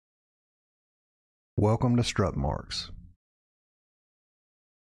Welcome to Strut Marks.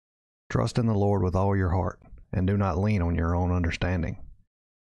 Trust in the Lord with all your heart, and do not lean on your own understanding.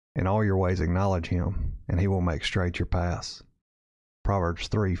 In all your ways acknowledge Him, and He will make straight your paths. Proverbs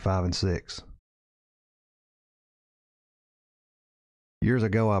 3, 5, and 6. Years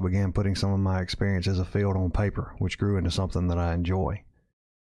ago, I began putting some of my experiences afield on paper, which grew into something that I enjoy.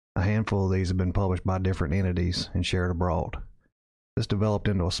 A handful of these have been published by different entities and shared abroad. This developed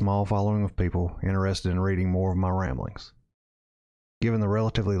into a small following of people interested in reading more of my ramblings. Given the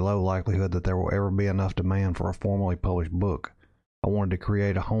relatively low likelihood that there will ever be enough demand for a formally published book, I wanted to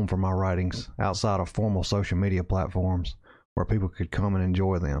create a home for my writings outside of formal social media platforms where people could come and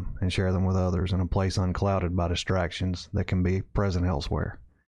enjoy them and share them with others in a place unclouded by distractions that can be present elsewhere.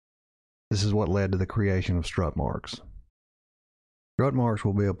 This is what led to the creation of Strut Marks. Strut Marks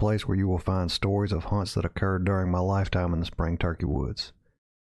will be a place where you will find stories of hunts that occurred during my lifetime in the spring turkey woods.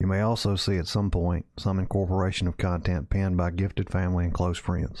 You may also see at some point some incorporation of content penned by gifted family and close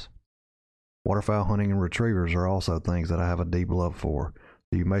friends. Waterfowl hunting and retrievers are also things that I have a deep love for,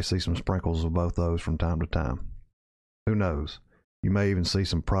 so you may see some sprinkles of both those from time to time. Who knows, you may even see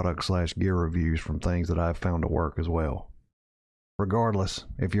some product/gear reviews from things that I have found to work as well. Regardless,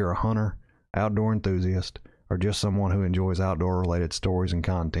 if you're a hunter, outdoor enthusiast, or just someone who enjoys outdoor-related stories and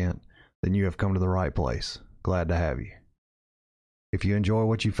content, then you have come to the right place. Glad to have you. If you enjoy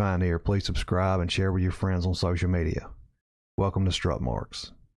what you find here, please subscribe and share with your friends on social media. Welcome to Strut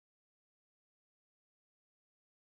Marks.